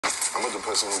I'm not the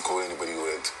person who call anybody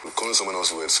weird. We're calling someone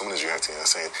else weird. Someone is reacting and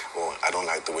saying, oh, I don't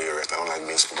like the way you react. I don't like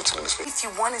being spoken to this way. If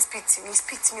you want to speak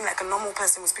to me like a normal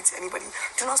person would speak to anybody.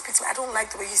 Do not speak to me. I don't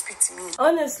like the way you speak to me.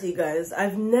 Honestly, guys,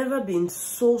 I've never been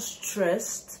so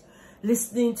stressed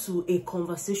listening to a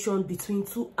conversation between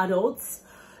two adults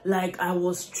like I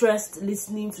was stressed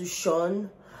listening to Shaun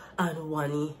and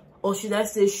Wanni. Or should I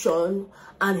say Shaun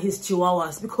and his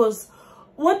chihuahuas? Because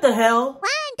what the hell? 1,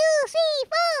 2, 3,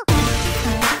 4.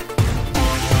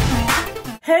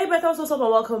 Hey Betha, what's up and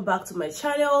welcome back to my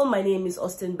channel. My name is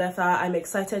Betha. I'm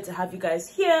excited to have you guys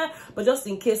here, but just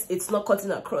in case it's not cutting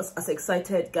across as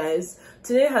excited, guys,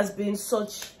 today has been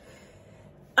such,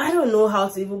 I don't know how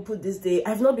to even put this day.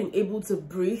 I've not been able to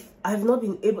breathe. I've not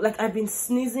been able, like, I've been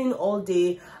sneezing all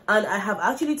day, and I have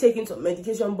actually taken some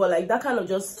medication, but like that kind of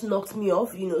just knocked me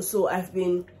off, you know. So I've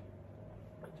been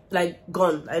like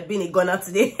gone. I've been a goner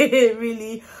today.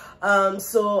 Really.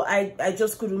 So I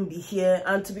just couldn't be here,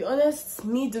 and to be honest,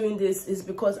 me doing this is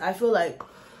because I feel like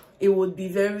it would be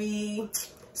very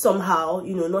somehow,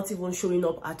 you know, not even showing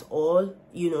up at all,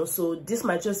 you know. So this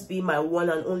might just be my one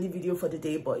and only video for the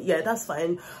day, but yeah, that's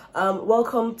fine.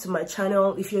 Welcome to my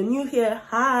channel. If you're new here,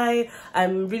 hi,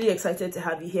 I'm really excited to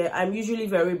have you here. I'm usually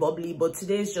very bubbly, but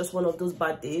today is just one of those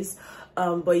bad days.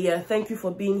 But yeah, thank you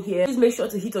for being here. Please make sure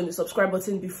to hit on the subscribe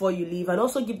button before you leave, and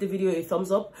also give the video a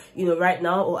thumbs up, you know, right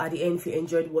now or at the end if you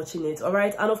enjoyed watching it. All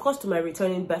right, and of course to my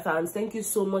returning Bethans, thank you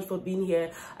so much for being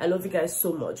here. I love you guys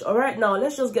so much. All right, now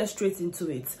let's just get straight into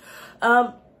it.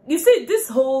 You see, this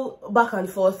whole back and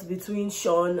forth between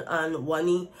Shaun and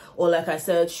Wanni, or like I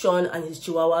said, Shaun and his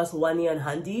chihuahuas, Wanni and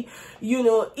Handy, you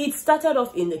know, it started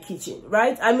off in the kitchen,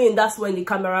 right? I mean, that's when the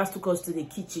cameras took us to the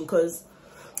kitchen, because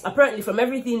apparently from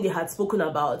everything they had spoken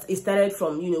about, it started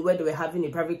from, you know, where they were having a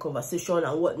private conversation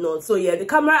and whatnot. So yeah, the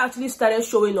camera actually started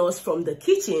showing us from the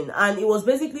kitchen, and it was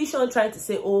basically Shaun trying to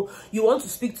say, oh, you want to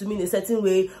speak to me in a certain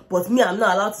way, but me, I'm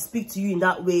not allowed to speak to you in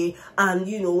that way. And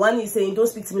you know, one is saying, don't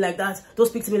speak to me like that, don't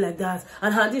speak to me like that.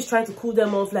 And Handy is trying to cool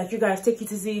them off, like, you guys take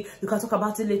it easy, you can talk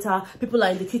about it later. People are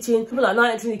in the kitchen, people are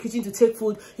not entering the kitchen to take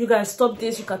food, you guys stop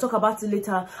this, you can talk about it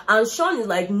later. And Shaun is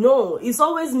like, no, it's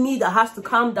always me that has to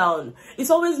calm down. It's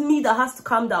always me that has to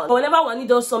calm down. But whenever Wanni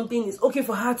does something, it's okay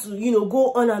for her to, you know,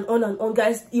 go on and on and on.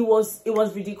 Guys, it was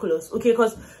ridiculous, okay?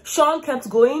 Because Shaun kept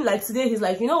going. Like today, he's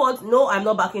like, you know what, no, I'm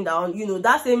not backing down. You know,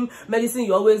 that same medicine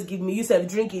you always give me, you said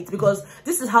drink it, because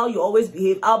this is how you always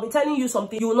behave. I'll be telling you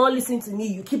something, you will not listen to me,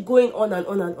 you keep going on and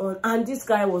on and on. And this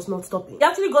guy was not stopping. He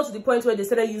actually got to the point where they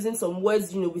started using some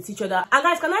words, you know, with each other. And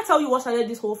guys, can I tell you what started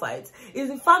this whole fight? Is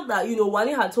the fact that, you know,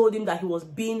 Wanni had told him that he was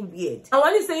being weird, and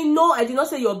Wanni saying, no, I did not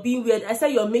say you're being weird, I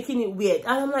said you're making it weird. And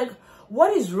I'm like,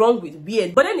 what is wrong with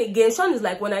weird? But then again, Shaun is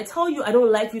like, when I tell you I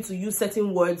don't like you to use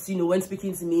certain words, you know, when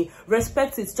speaking to me,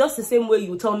 respect it. Just the same way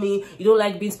you tell me you don't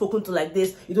like being spoken to like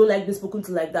this, you don't like being spoken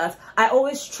to like that. I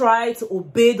always try to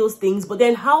obey those things, but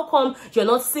then how come you're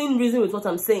not seeing reason with what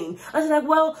I'm saying? And she's like,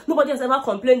 well, nobody has ever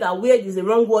complained that weird is the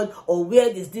wrong word, or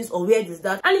weird is this, or weird is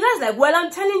that. And the guy's like, well,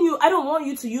 I'm telling you, I don't want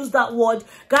you to use that word.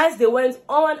 Guys, they went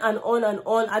on and on and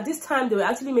on. At this time, they were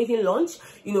actually making lunch,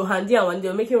 you know, Handy and when they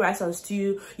were making rice and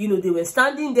stew, you know, they were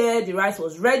standing there, the rice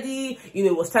was ready, you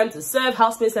know, it was time to serve.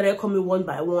 Housemates started coming one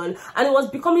by one, and it was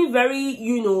becoming very,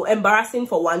 you know, embarrassing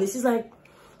for Wanni. She's like,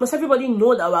 must everybody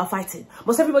know that we're fighting?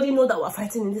 Must everybody know that we're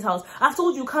fighting in this house? I've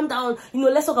told you, calm down, you know,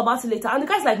 let's talk about it later. And the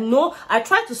guy's like, no, I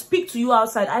tried to speak to you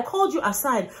outside, I called you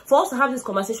aside for us to have this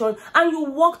conversation, and you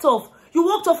walked off. You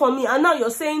walked off on me, and now you're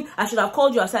saying I should have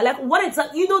called you aside. Like, what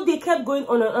exactly? You know, they kept going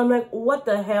on, and I'm like, what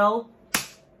the hell?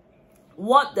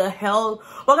 What the hell?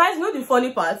 But guys, you know the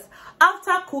funny part?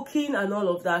 After cooking and all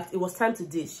of that, it was time to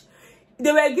dish.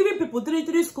 They were giving people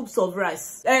three scoops of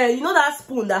rice. You know that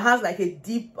spoon that has like a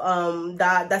deep,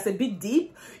 that's a bit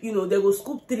deep? You know, they will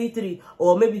scoop three,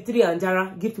 or maybe 3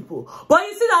 anjara, give people. But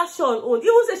you see that Shaun own,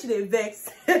 even say she dey vex.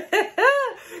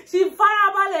 She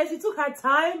fireballet, she took her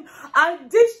time and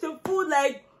dished the food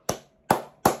like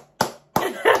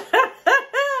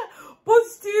put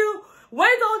stew,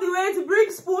 went all the way to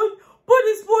bring spoon, put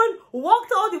the spoon,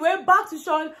 walked all the way back to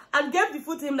Shaun and gave the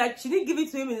food to him. Like, she didn't give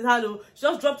it to him in his hand, she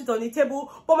just dropped it on the table.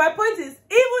 But my point is,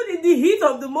 even in the heat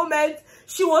of the moment,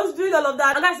 she was doing all of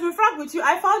that. And as to be frank with you,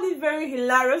 I found it very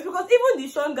hilarious, because even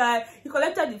the Shaun guy, he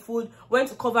collected the food, went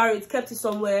to cover it, kept it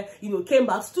somewhere, you know, came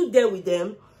back, stood there with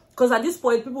them. Because at this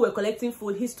point, people were collecting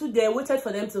food. He stood there, waited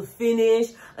for them to finish.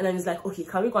 And then he's like, okay,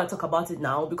 can we go and talk about it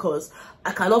now? Because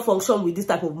I cannot function with this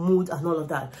type of mood and all of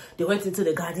that. They went into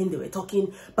the garden. They were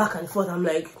talking back and forth. I'm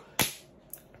like,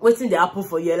 waiting the apple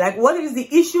for you. Like, what is the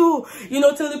issue? You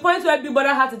know, till the point where Big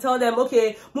Brother had to tell them,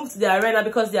 okay, move to the arena,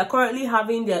 because they are currently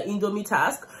having their Indomie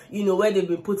task. you know, where they've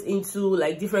been put into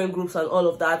like different groups and all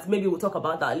of that. Maybe we'll talk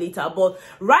about that later. But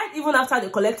right even after they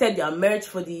collected their merch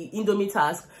for the Indomie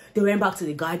task, they went back to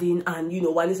the garden, and you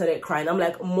know, Wanni started crying. I'm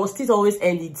like, must it always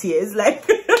end in tears? Like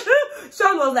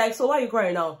Shaun was like, so why are you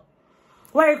crying now?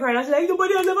 Why are you crying? I was like,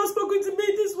 nobody has ever spoken to me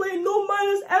this way. No man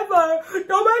has ever.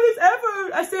 No man has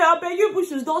ever. I said, I beg you,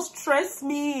 bushes, don't stress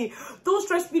me. Don't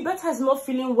stress me. Betha is not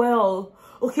feeling well.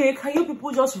 Okay, can you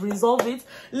people just resolve it?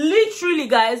 Literally,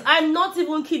 guys, I'm not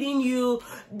even kidding you.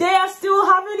 They are still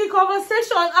having the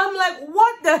conversation. I'm like,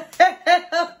 what the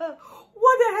hell?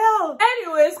 What the hell?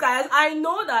 Anyways, guys, I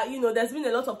know that, you know, there's been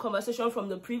a lot of conversation from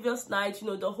the previous night, you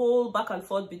know, the whole back and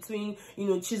forth between, you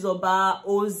know, Chizoba,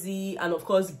 Ozzy, and of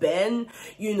course Ben,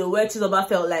 you know, where Chizoba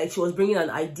felt like she was bringing an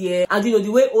idea, and you know,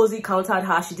 the way Ozzy countered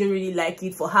her, she didn't really like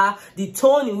it. For her, the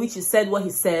tone in which he said what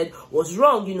he said was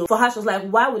wrong, you know. For her, she was like,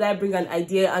 why would I bring an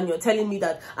idea and you're telling me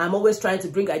that I'm always trying to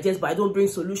bring ideas but I don't bring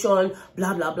solution,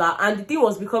 blah blah blah. And the thing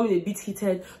was becoming a bit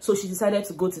heated, so she decided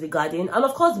to go to the garden. And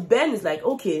of course Ben is like,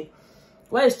 okay,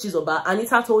 where is Chizoba?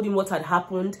 Anita told him what had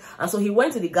happened, and so he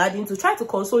went to the garden to try to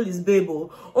console his baby,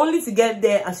 only to get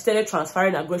there and started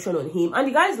transferring aggression on him. And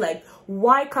the guy's like,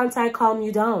 why can't I calm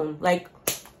you down? Like,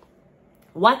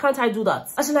 why can't I do that?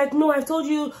 And she's like, no, I've told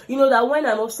you, you know, that when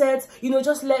I'm upset, you know,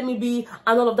 just let me be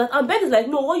and all of that. And Ben is like,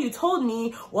 no, what you told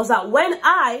me was that when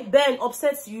Ben,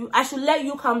 upsets you, I should let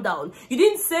you calm down. You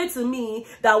didn't say to me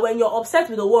that when you're upset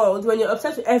with the world, when you're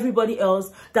upset with everybody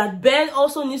else, that Ben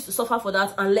also needs to suffer for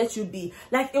that and let you be.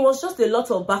 Like, it was just a lot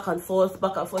of back and forth.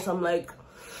 I'm like,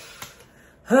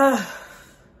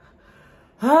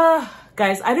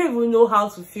 guys, I don't even know how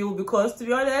to feel, because to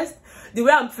be honest, the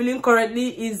way I'm feeling currently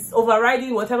is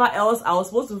overriding whatever else I was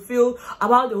supposed to feel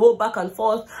about the whole back and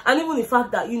forth. And even the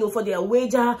fact that, you know, for their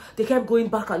wager, they kept going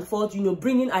back and forth, you know,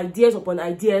 bringing ideas upon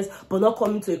ideas, but not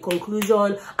coming to a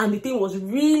conclusion. And the thing was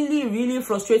really, really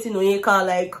frustrating Onyeka.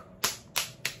 Like,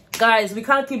 guys, we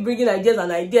can't keep bringing ideas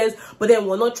and ideas, but then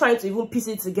we're not trying to even piece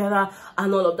it together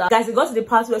and all of that. Guys, it got to the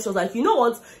part where she was like, you know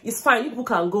what, it's fine, you people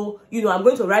can go, you know, I'm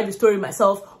going to write the story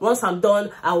myself. Once I'm done,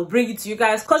 I will bring it to you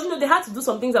guys. Because, you know, they had to do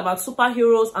some things about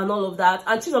superheroes and all of that.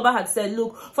 And Chizoba had said,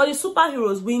 look, for the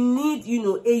superheroes, we need, you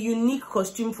know, a unique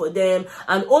costume for them.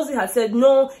 And Ozzy had said,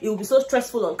 no, it will be so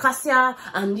stressful on Cassia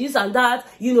and this and that,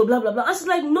 you know, blah blah blah. And she's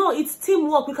like, no, it's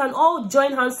teamwork. We can all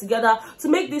join hands together to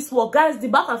make this work. Guys, the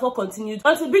back and forth continued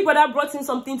until Big Brother brought in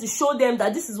something to show them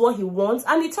that this is what he wants.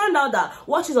 And it turned out that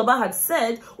what Chizoba had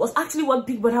said was actually what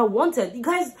Big Brother wanted. You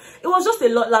guys, it was just a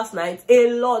lot last night.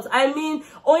 A lot. I mean,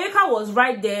 Onyeka was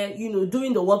right there, you know,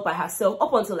 doing the work by herself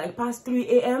up until like past 3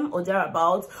 a.m. or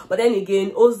thereabouts. But then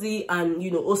again, Ozzy and,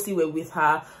 you know, Osi were with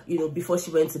her, you know, before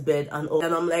she went to bed and all.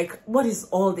 And I'm like, what is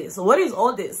all this? What is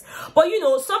all this? But, you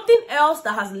know, something else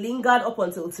that has lingered up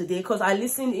until today, because I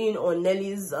listened in on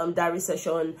Nelly's diary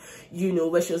session, you know,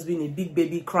 where she was being a big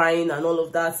baby crying and all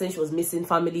of that, saying she was missing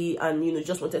family and, you know,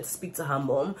 just wanted to speak to her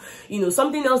mom. You know,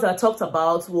 something else that I talked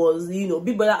about was, you know,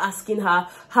 Big Brother asking her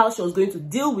how she was going to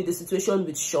deal with the situation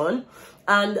with Shaun.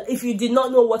 And if you did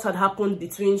not know what had happened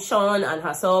between Shaun and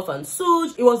herself and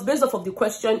Sooj, it was based off of the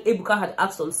question Ebuka had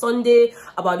asked on Sunday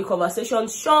about the conversation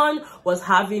Shaun was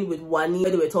having with Wanni,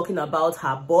 where they were talking about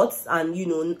her butts and, you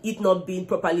know, it not being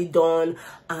properly done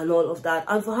and all of that.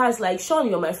 And for her, it's like, Shaun,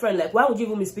 you're my friend. Like, why would you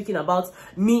even be speaking about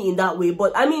me in that way?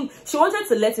 But I mean, she wanted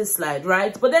to let it slide,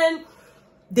 right? But then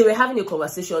they were having a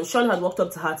conversation. Shaun had walked up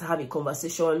to her to have a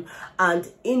conversation, and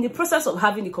in the process of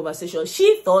having the conversation,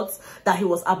 she thought that he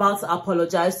was about to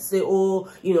apologize, to say,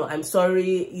 oh, you know, I'm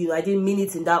sorry, you know, I didn't mean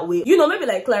it in that way, you know, maybe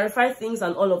like clarify things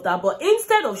and all of that. But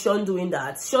instead of Shaun doing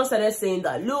that, Shaun started saying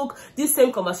that, look, this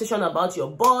same conversation about your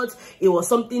butt, it was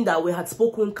something that we had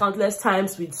spoken countless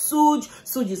times with Sooj.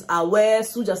 Sooj is aware,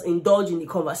 Sooj has indulged in the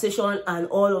conversation and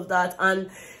all of that. And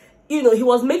you know, he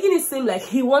was making it seem like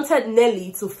he wanted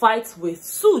Nelly to fight with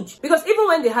Sooj. Because even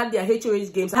when they had their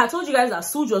HOH games, I told you guys that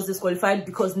Sooj was disqualified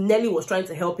because Nelly was trying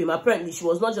to help him. Apparently, she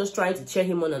was not just trying to cheer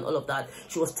him on and all of that.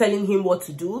 She was telling him what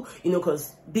to do, you know,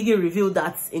 because Biggie revealed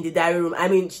that in the diary room. I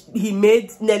mean, he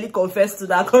made Nelly confess to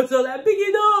that. Because she was like,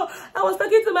 Biggie, no, I was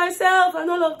talking to myself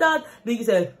and all of that. Biggie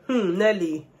said,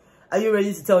 Nelly, are you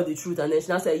ready to tell the truth? And then she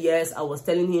now said, yes, I was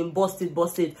telling him, busted,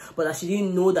 but that she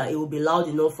didn't know that it would be loud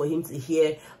enough for him to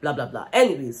hear, blah, blah, blah.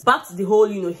 Anyways, back to the whole,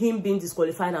 you know, him being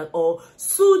disqualified and all.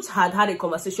 Sooj had a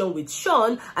conversation with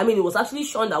Shaun. I mean, it was actually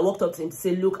Shaun that walked up to him to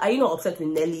say, look, are you not upset with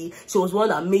Nelly? She was one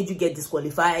that made you get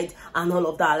disqualified and all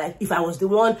of that. Like, if I was the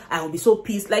one, I would be so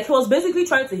pissed. Like, he was basically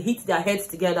trying to hit their heads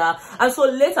together. And so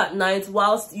late at night,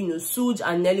 whilst, you know, Sooj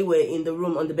and Nelly were in the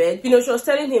room on the bed, you know, she was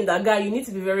telling him that, guy, you need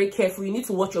to be very careful. You need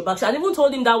to watch your back. She had even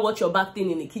told him that watch your back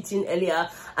thing in the kitchen earlier,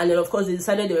 and then of course they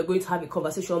decided they were going to have a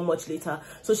conversation much later.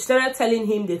 So she started telling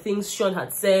him the things Shaun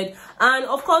had said, and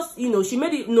of course, you know, she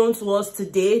made it known to us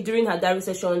today during her diary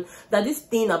session that this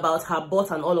thing about her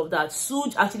butt and all of that,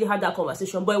 Sooj actually had that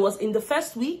conversation, but it was in the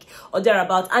first week or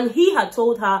thereabout, and he had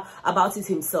told her about it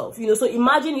himself, you know. So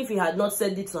imagine if he had not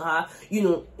said it to her, you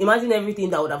know, imagine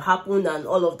everything that would have happened and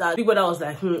all of that. Big Brother was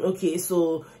like, okay,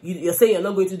 so you're saying you're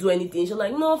not going to do anything? She's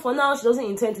like, no, for now she doesn't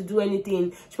intend to do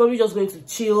anything. She's probably just going to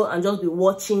chill and just be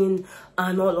watching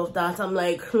and all of that. I'm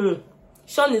like,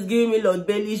 Shaun is giving me Lord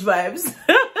Baelish vibes.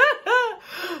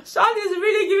 Shaun is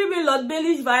really giving me Lord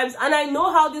Baelish vibes, and I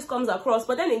know how this comes across,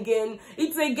 but then again,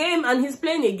 it's a game and he's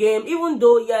playing a game. Even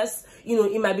though, yes, you know,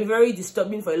 it might be very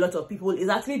disturbing for a lot of people, it's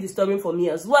actually disturbing for me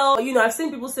as well. You know, I've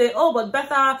seen people say, oh, but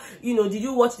Betha, you know, did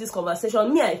you watch this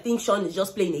conversation? Me, I think Shaun is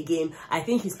just playing a game. I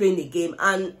think he's playing a game,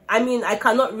 and I mean, I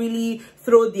cannot really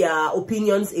throw their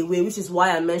opinions away, which is why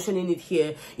I'm mentioning it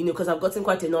here, you know, because I've gotten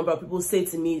quite a number of people say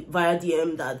to me via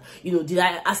DM that, you know, did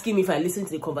I ask him if I listened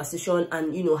to the conversation,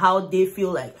 and you know how they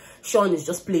feel like Shaun is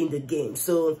just playing the game,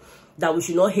 so that we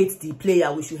should not hate the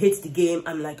player, we should hate the game.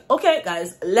 I'm like, okay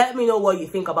guys, let me know what you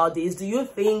think about this. Do you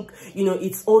think, you know,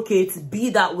 it's okay to be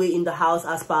that way in the house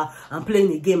as per I'm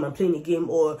playing a game,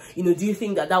 or you know, do you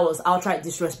think that that was outright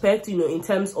disrespect, you know, in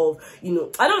terms of, you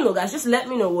know, I don't know guys, just let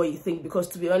me know what you think, because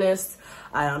to be honest,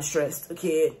 I am stressed.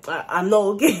 Okay, I'm not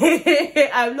okay.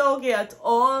 I'm not okay at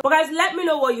all. But guys, let me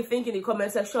know what you think in the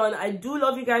comment section. I do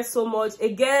love you guys so much.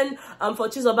 Again, for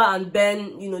Chizoba and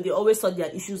Ben, you know, they always sort their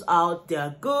issues out. They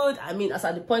are good. I mean, as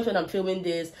at the point when I'm filming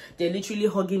this, they're literally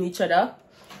hugging each other.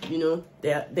 You know,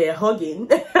 they're hugging,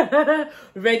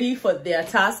 ready for their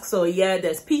task. So yeah,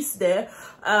 there's peace there.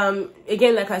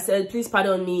 Again, like I said, please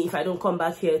pardon me if I don't come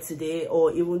back here today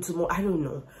or even tomorrow. I don't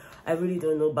know. I really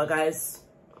don't know. But guys,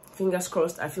 fingers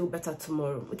crossed, I feel better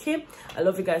tomorrow. Okay, I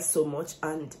love you guys so much,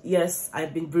 and yes,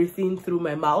 I've been breathing through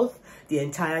my mouth the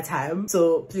entire time,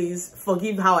 so please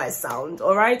forgive how I sound.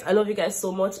 All right, I love you guys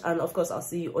so much, and of course I'll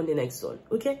see you on the next one.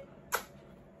 Okay,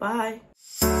 bye.